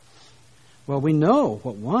Well, we know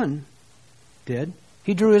what one did.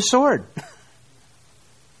 He drew his sword.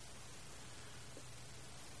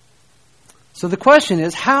 So the question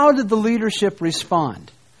is, how did the leadership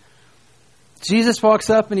respond? Jesus walks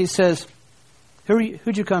up and he says,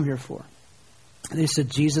 who'd you come here for? And they said,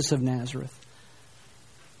 Jesus of Nazareth.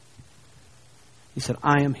 He said,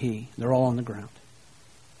 I am he. They're all on the ground.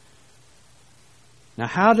 Now,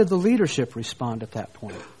 how did the leadership respond at that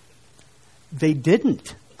point? They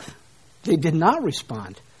didn't. They did not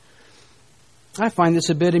respond. I find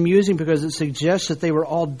this a bit amusing because it suggests that they were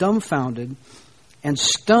all dumbfounded and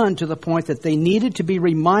stunned to the point that they needed to be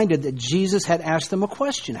reminded that Jesus had asked them a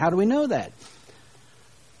question. How do we know that?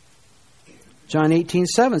 John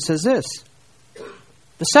 18:7 says this,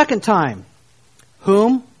 the second time,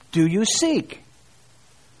 whom do you seek?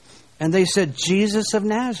 And they said, Jesus of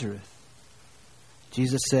Nazareth.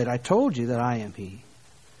 Jesus said, I told you that I am he.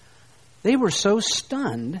 They were so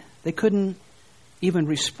stunned, they couldn't even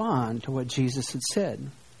respond to what Jesus had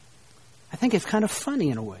said. I think it's kind of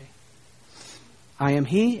funny in a way. I am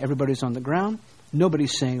he. Everybody's on the ground.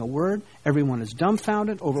 Nobody's saying a word. Everyone is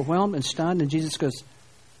dumbfounded, overwhelmed, and stunned. And Jesus goes,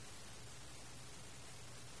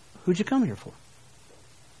 who'd you come here for?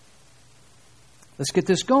 Let's get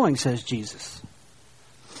this going, says Jesus.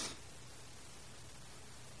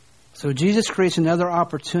 So Jesus creates another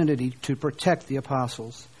opportunity to protect the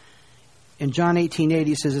apostles. In John 18:8,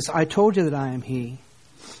 he says this, I told you that I am he.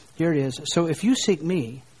 Here it is. So if you seek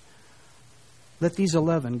me, let these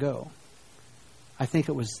 11 go. I think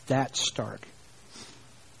it was that stark.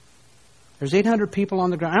 There's 800 people on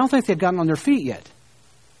the ground. I don't think they've gotten on their feet yet.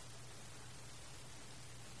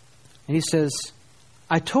 And he says,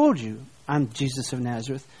 I told you I'm Jesus of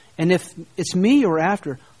Nazareth. And if it's me you're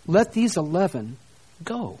after, let these 11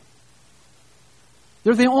 go.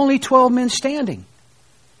 They're the only 12 men standing.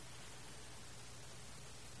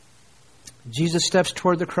 Jesus steps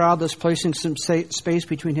toward the crowd, thus placing some space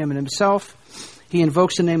between him and himself. He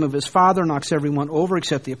invokes the name of his Father, knocks everyone over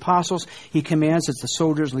except the apostles. He commands that the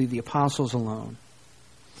soldiers leave the apostles alone.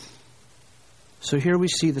 So here we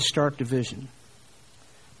see the stark division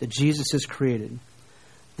that Jesus has created.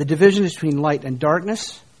 The division is between light and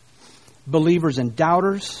darkness, believers and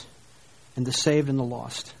doubters, and the saved and the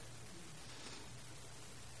lost.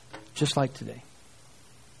 Just like today.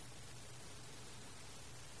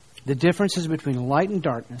 The difference is between light and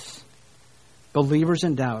darkness, believers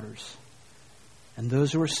and doubters, and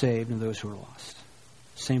those who are saved and those who are lost.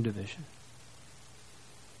 Same division.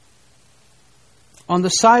 On the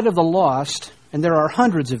side of the lost, and there are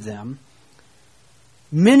hundreds of them,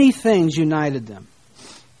 many things united them.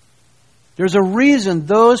 There's a reason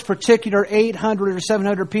those particular 800 or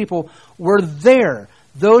 700 people were there.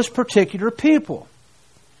 Those particular people.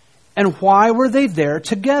 And why were they there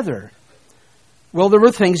together? Well, there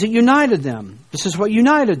were things that united them. This is what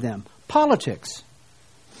united them. Politics.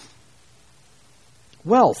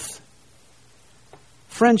 Wealth.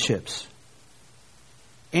 Friendships.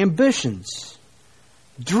 Ambitions.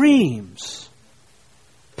 Dreams.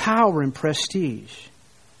 Power and prestige.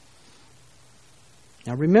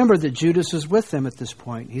 Now remember that Judas is with them at this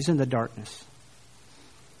point. He's in the darkness.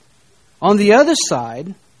 On the other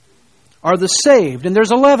side are the saved, and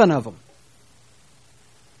there's 11 of them.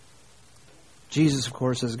 Jesus, of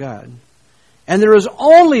course, is God. And there is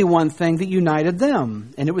only one thing that united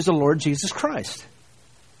them, and it was the Lord Jesus Christ.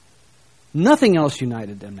 Nothing else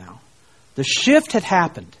united them now. The shift had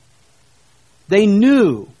happened. They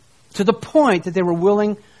knew to the point that they were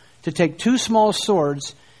willing to take 2 small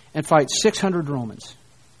swords and fight 600 Romans.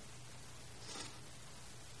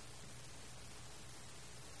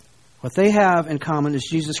 What they have in common is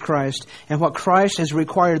Jesus Christ, and what Christ has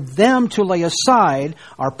required them to lay aside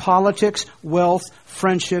are politics, wealth,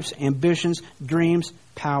 friendships, ambitions, dreams,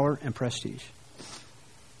 power, and prestige.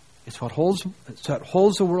 It's what holds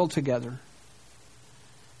the world together,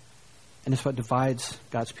 and it's what divides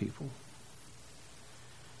God's people.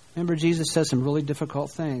 Remember, Jesus says some really difficult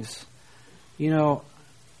things. You know,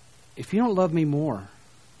 if you don't love me more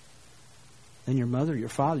than your mother, your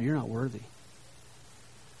father, you're not worthy.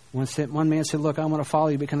 One man said, look, I want to follow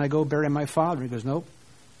you, but can I go bury my father? He goes, nope.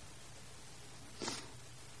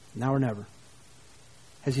 Now or never.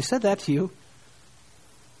 Has he said that to you?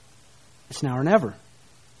 It's now or never.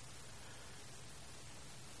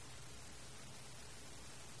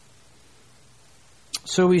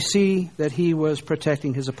 So we see that he was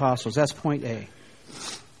protecting his apostles. That's point A.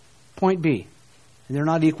 Point B. And they're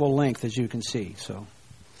not equal length, as you can see. So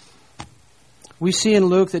we see in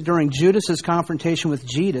Luke that during Judas's confrontation with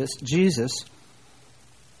Jesus,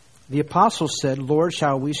 the apostles said, Lord,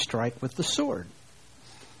 shall we strike with the sword?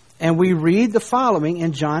 And we read the following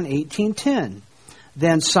in John 18:10.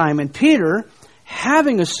 Then Simon Peter,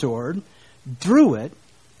 having a sword, drew it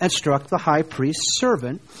and struck the high priest's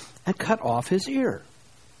servant and cut off his ear.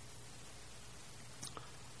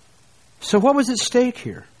 So what was at stake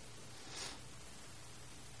here?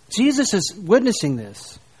 Jesus is witnessing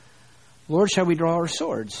this. Lord, shall we draw our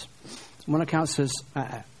swords? One account says,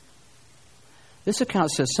 This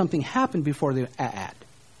account says something happened before the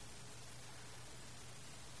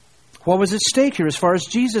What was at stake here as far as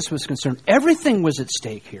Jesus was concerned? Everything was at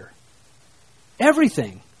stake here.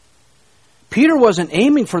 Everything. Peter wasn't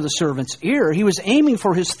aiming for the servant's ear. He was aiming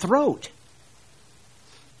for his throat.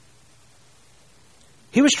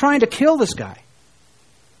 He was trying to kill this guy.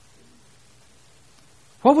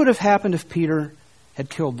 What would have happened if Peter had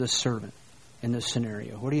killed this servant in this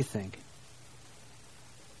scenario? What do you think?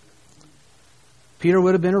 Peter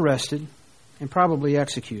would have been arrested and probably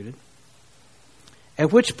executed.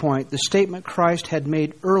 At which point, the statement Christ had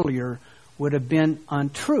made earlier would have been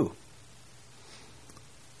untrue.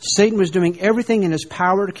 Satan was doing everything in his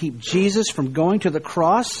power to keep Jesus from going to the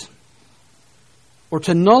cross or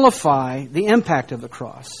to nullify the impact of the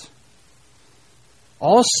cross.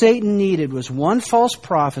 All Satan needed was one false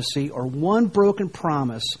prophecy or one broken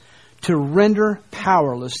promise to render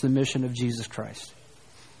powerless the mission of Jesus Christ.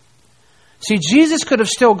 See, Jesus could have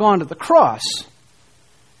still gone to the cross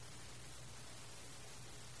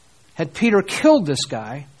had Peter killed this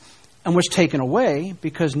guy and was taken away,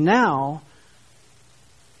 because now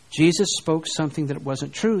Jesus spoke something that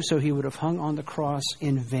wasn't true, so he would have hung on the cross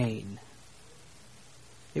in vain.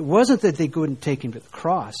 It wasn't that they couldn't take him to the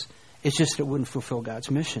cross. It's just that it wouldn't fulfill God's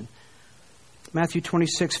mission. Matthew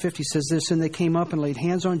 26:50 says this, And they came up and laid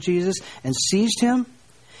hands on Jesus and seized him.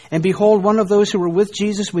 And behold, one of those who were with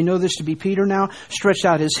Jesus, we know this to be Peter now, stretched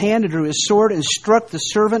out his hand and drew his sword and struck the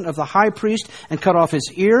servant of the high priest and cut off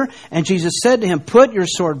his ear. And Jesus said to him, Put your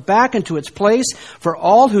sword back into its place, for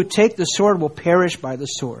all who take the sword will perish by the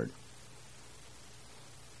sword.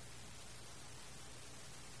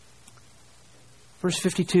 Verse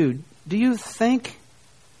 52, do you think,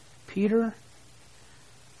 Peter,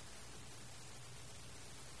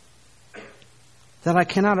 that I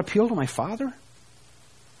cannot appeal to my Father?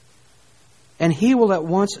 And he will at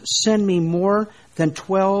once send me more than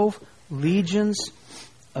 12 legions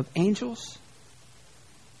of angels?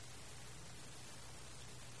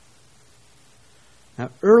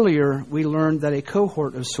 Now, earlier we learned that a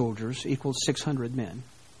cohort of soldiers equals 600 men.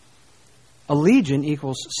 A legion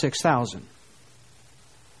equals 6,000.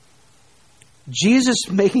 Jesus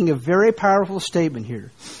is making a very powerful statement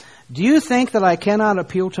here. Do you think that I cannot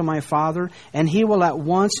appeal to my Father, and he will at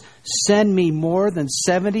once send me more than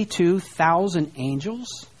 72,000 angels?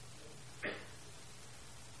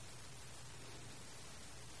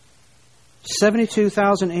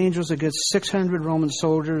 $72,000 angels against 600 Roman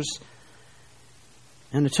soldiers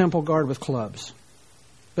and a temple guard with clubs.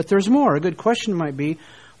 But there's more. A good question might be,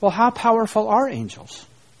 well, how powerful are angels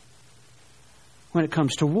when it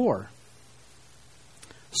comes to war?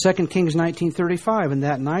 2 Kings 19:35, and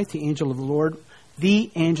that night the angel of the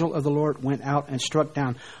Lord went out and struck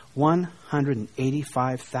down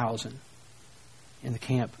 185,000 in the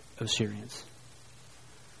camp of Syrians.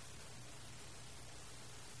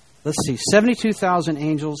 Let's see, 72,000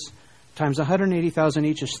 angels times 180,000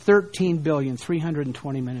 each is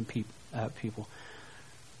 13,320 men and people.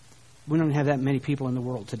 We don't have that many people in the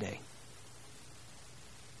world today.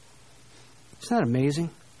 Isn't that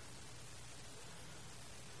amazing?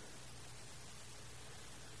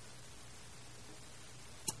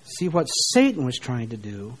 See, what Satan was trying to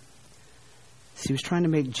do is he was trying to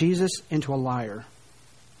make Jesus into a liar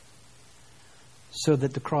so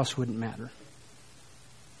that the cross wouldn't matter.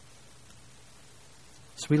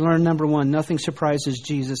 So we learn, number one, nothing surprises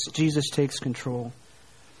Jesus. Jesus takes control.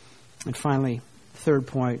 And finally, third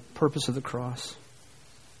point, purpose of the cross.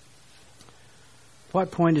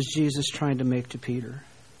 What point is Jesus trying to make to Peter?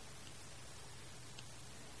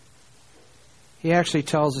 He actually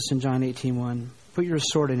tells us in John 18:1, Put your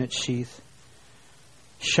sword in its sheath.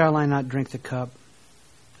 Shall I not drink the cup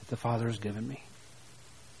that the Father has given me?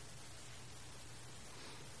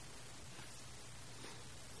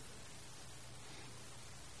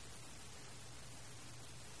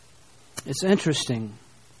 It's interesting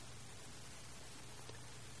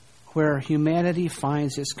where humanity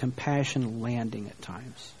finds its compassion landing at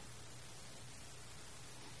times,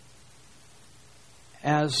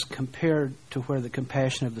 as compared to where the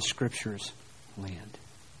compassion of the Scriptures land.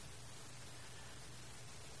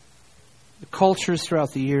 The cultures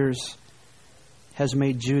throughout the years has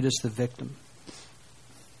made Judas the victim.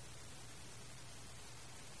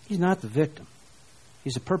 He's not the victim.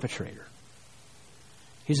 He's a perpetrator.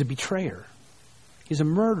 He's a betrayer. He's a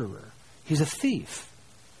murderer. He's a thief.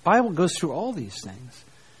 The Bible goes through all these things.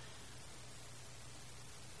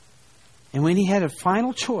 And when he had a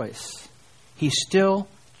final choice, he still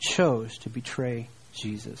chose to betray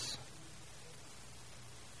Jesus.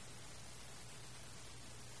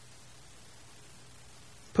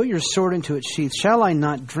 Put your sword into its sheath. Shall I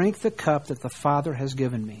not drink the cup that the Father has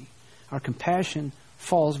given me? Our compassion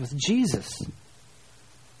falls with Jesus.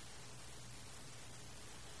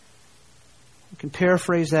 You can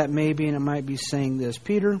paraphrase that maybe, and it might be saying this: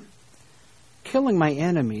 Peter, killing my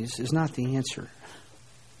enemies is not the answer.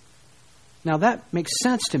 Now that makes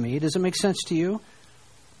sense to me. Does it make sense to you?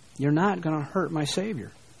 You're not going to hurt my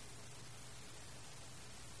Savior.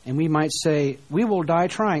 And we might say, we will die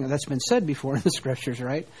trying. That's been said before in the Scriptures,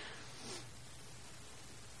 right?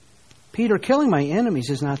 Peter, killing my enemies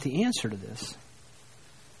is not the answer to this.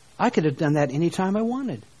 I could have done that anytime I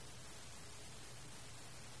wanted.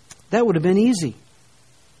 That would have been easy.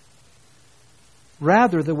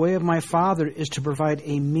 Rather, the way of my Father is to provide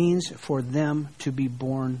a means for them to be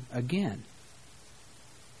born again,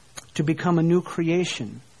 to become a new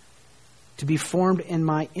creation, to be formed in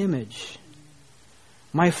my image.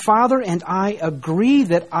 My Father and I agree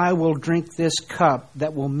that I will drink this cup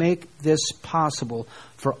that will make this possible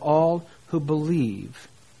for all who believe,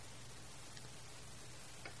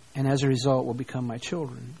 and as a result will become my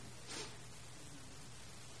children.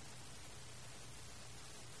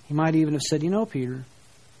 He might even have said, you know, Peter,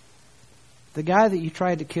 the guy that you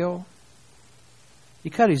tried to kill,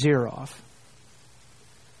 you cut his ear off.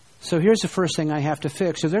 So here's the first thing I have to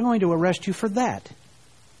fix. So they're going to arrest you for that.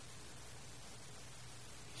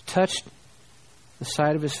 He touched the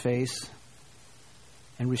side of his face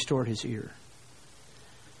and restored his ear.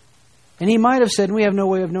 And he might have said, and we have no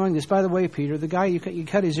way of knowing this, by the way, Peter, the guy you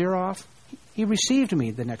cut his ear off, he received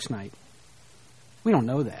me the next night. We don't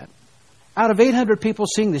know that. Out of 800 people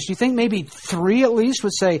seeing this, do you think maybe 3 at least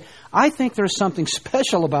would say, I think there's something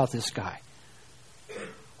special about this guy?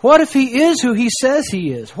 What if he is who he says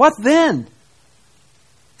he is? What then?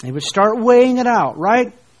 They would start weighing it out,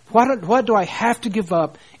 right? What do I have to give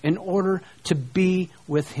up in order to be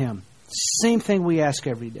with him? Same thing we ask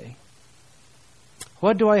every day.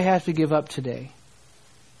 What do I have to give up today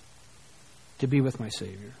to be with my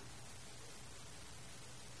Savior?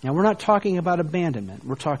 Now, we're not talking about abandonment.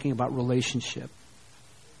 We're talking about relationship.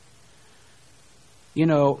 You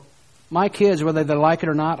know, my kids, whether they like it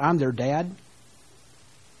or not, I'm their dad.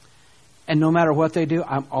 And no matter what they do,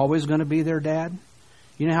 I'm always going to be their dad.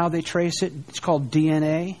 You know how they trace it? It's called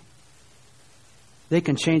DNA. They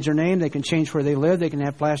can change their name. They can change where they live. They can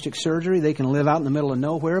have plastic surgery. They can live out in the middle of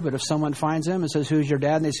nowhere. But if someone finds them and says, who's your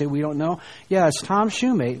dad? And they say, we don't know. Yeah, it's Tom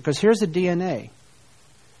Shoemate, because here's the DNA.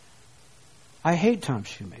 I hate Tom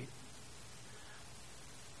Shoemate.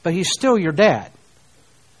 But he's still your dad.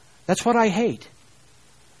 That's what I hate.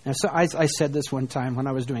 And so I said this one time when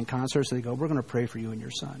I was doing concerts. They go, we're going to pray for you and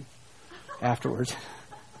your son afterwards.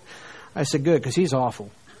 I said, good, because he's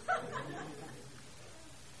awful.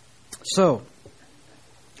 So,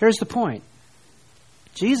 here's the point.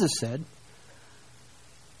 Jesus said,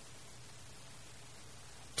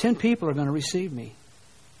 10 people are going to receive me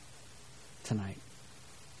tonight.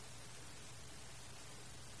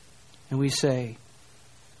 And we say,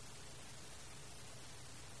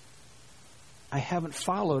 I haven't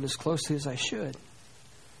followed as closely as I should.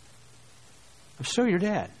 I'm still your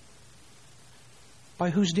dad. By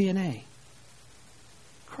whose DNA?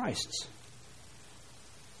 Christ's.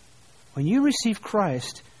 When you receive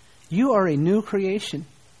Christ, you are a new creation.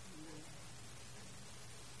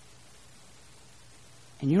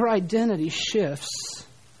 And your identity shifts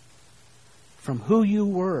from who you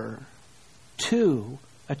were to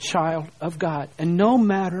a child of God. And no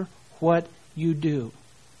matter what you do,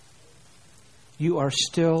 you are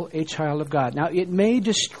still a child of God. Now, it may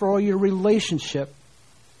destroy your relationship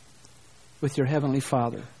with your Heavenly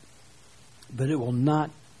Father, but it will not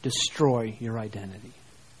destroy your identity.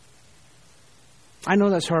 I know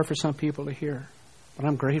that's hard for some people to hear, but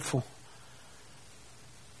I'm grateful.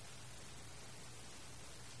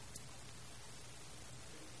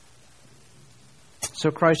 So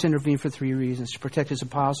Christ intervened for 3 reasons: to protect his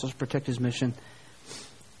apostles, protect his mission,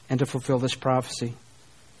 and to fulfill this prophecy.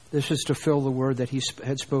 This is to fill the word that he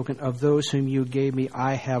had spoken. Of those whom you gave me,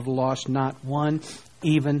 I have lost not one,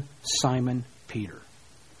 even Simon Peter.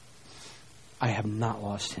 I have not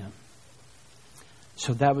lost him.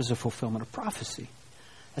 So that was a fulfillment of prophecy.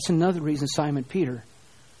 That's another reason Simon Peter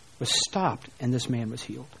was stopped and this man was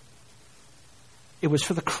healed. It was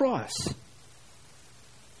for the cross.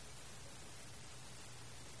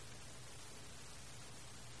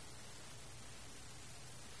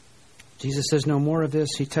 Jesus says, no more of this.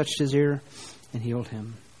 He touched his ear and healed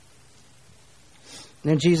him.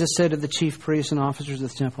 Then Jesus said to the chief priests and officers of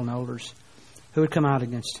the temple and elders who had come out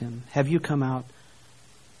against him, have you come out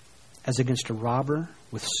as against a robber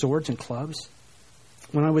with swords and clubs?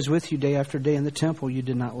 When I was with you day after day in the temple, you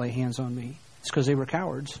did not lay hands on me. It's because they were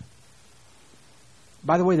cowards.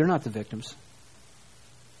 By the way, they're not the victims.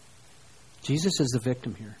 Jesus is the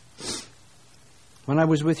victim here. When I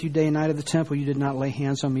was with you day and night at the temple, you did not lay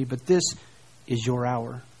hands on me, but this is your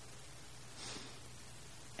hour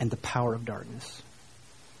and the power of darkness.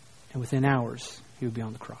 And within hours, he would be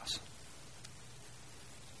on the cross.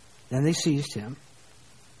 Then they seized him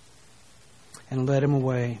and led him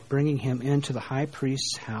away, bringing him into the high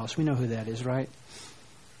priest's house. We know who that is, right?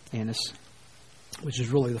 Annas, which is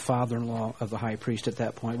really the father-in-law of the high priest at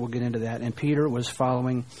that point. We'll get into that. And Peter was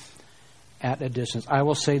following at a distance. I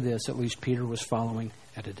will say this, at least Peter was following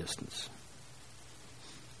at a distance.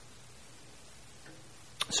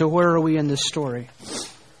 So where are we in this story?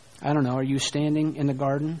 I don't know. Are you standing in the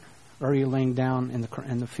garden or are you laying down in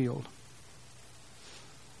the field?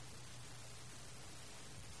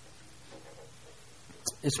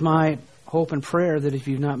 It's my hope and prayer that if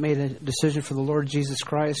you've not made a decision for the Lord Jesus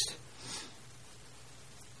Christ,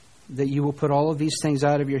 that you will put all of these things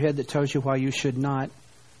out of your head that tells you why you should not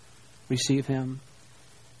receive Him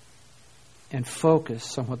and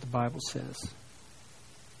focus on what the Bible says.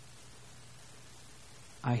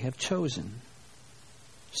 I have chosen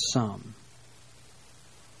some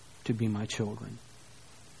to be my children.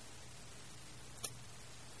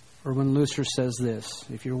 Or when Luther says this,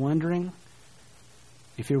 if you're wondering,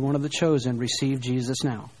 if you're one of the chosen, receive Jesus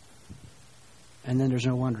now. And then there's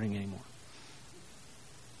no wondering anymore.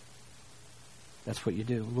 That's what you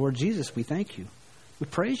do. Lord Jesus, we thank you. We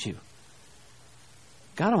praise you.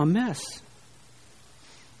 God, I'm a mess.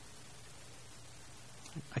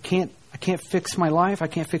 I can't fix my life. I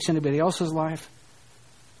can't fix anybody else's life.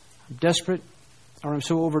 I'm desperate, or I'm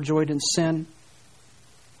so overjoyed in sin,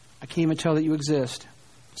 I can't even tell that you exist.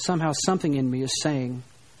 Somehow something in me is saying,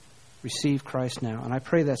 receive Christ now. And I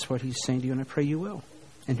pray that's what He's saying to you, and I pray you will.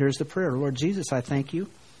 And here's the prayer. Lord Jesus, I thank you.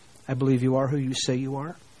 I believe you are who you say you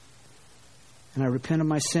are. And I repent of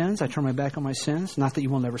my sins. I turn my back on my sins. Not that you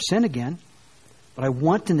will never sin again, but I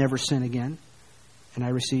want to never sin again. And I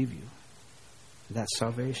receive you. That's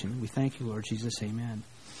salvation. We thank you, Lord Jesus. Amen.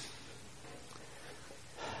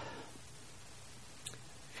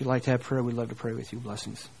 If you'd like to have prayer, we'd love to pray with you.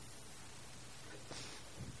 Blessings.